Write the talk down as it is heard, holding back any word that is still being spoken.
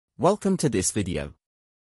Welcome to this video.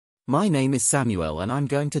 My name is Samuel and I'm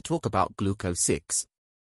going to talk about Gluco6.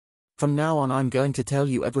 From now on I'm going to tell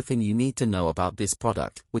you everything you need to know about this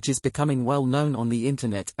product, which is becoming well known on the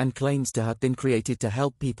internet and claims to have been created to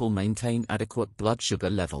help people maintain adequate blood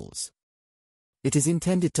sugar levels. It is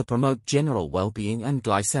intended to promote general well-being and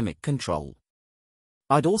glycemic control.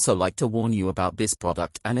 I'd also like to warn you about this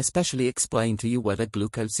product and especially explain to you whether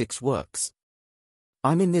Gluco6 works.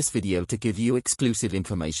 I'm in this video to give you exclusive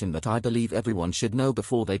information that I believe everyone should know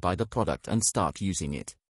before they buy the product and start using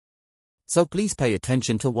it. So please pay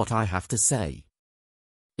attention to what I have to say.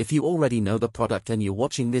 If you already know the product and you're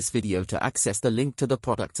watching this video to access the link to the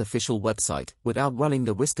product's official website without running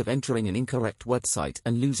the risk of entering an incorrect website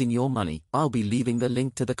and losing your money, I'll be leaving the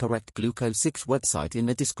link to the correct Gluco6 website in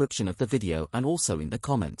the description of the video and also in the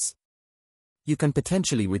comments. You can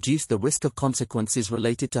potentially reduce the risk of consequences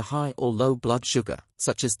related to high or low blood sugar,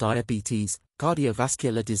 such as diabetes,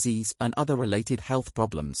 cardiovascular disease and other related health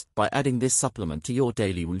problems, by adding this supplement to your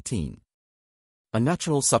daily routine. A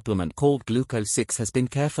natural supplement called Gluco6 has been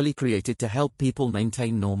carefully created to help people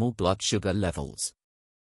maintain normal blood sugar levels.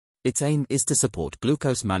 Its aim is to support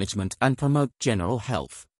glucose management and promote general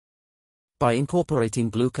health. By incorporating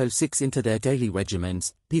Gluco6 into their daily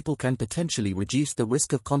regimens, people can potentially reduce the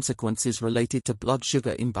risk of consequences related to blood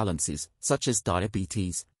sugar imbalances, such as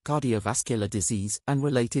diabetes, cardiovascular disease, and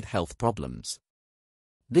related health problems.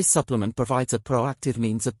 This supplement provides a proactive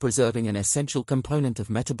means of preserving an essential component of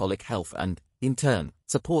metabolic health and, in turn,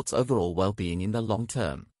 supports overall well-being in the long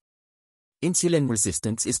term. Insulin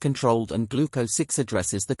resistance is controlled and Gluco6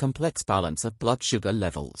 addresses the complex balance of blood sugar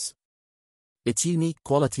levels. Its unique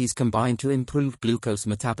qualities combine to improve glucose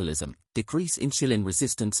metabolism, decrease insulin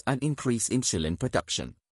resistance and increase insulin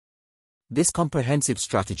production. This comprehensive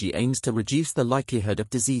strategy aims to reduce the likelihood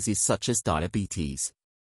of diseases such as diabetes.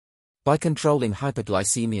 By controlling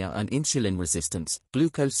hyperglycemia and insulin resistance,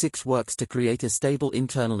 Gluco6 works to create a stable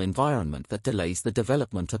internal environment that delays the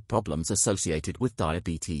development of problems associated with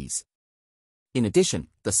diabetes. In addition,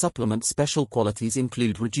 the supplement's special qualities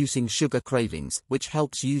include reducing sugar cravings, which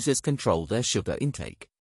helps users control their sugar intake.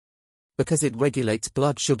 Because it regulates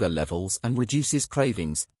blood sugar levels and reduces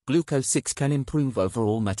cravings, Gluco6 can improve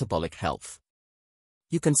overall metabolic health.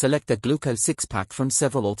 You can select a Gluco6 pack from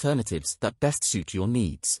several alternatives that best suit your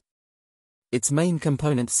needs. Its main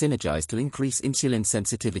components synergize to increase insulin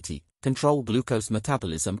sensitivity, control glucose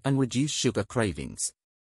metabolism and reduce sugar cravings.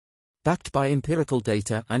 Backed by empirical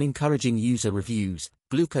data and encouraging user reviews,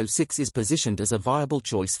 Gluco6 is positioned as a viable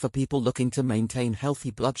choice for people looking to maintain healthy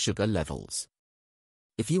blood sugar levels.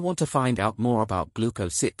 If you want to find out more about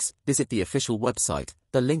Gluco6, visit the official website,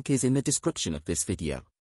 the link is in the description of this video.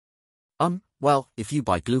 Well, if you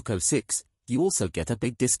buy Gluco6, you also get a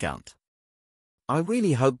big discount. I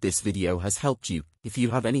really hope this video has helped you. If you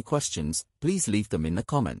have any questions, please leave them in the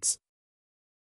comments.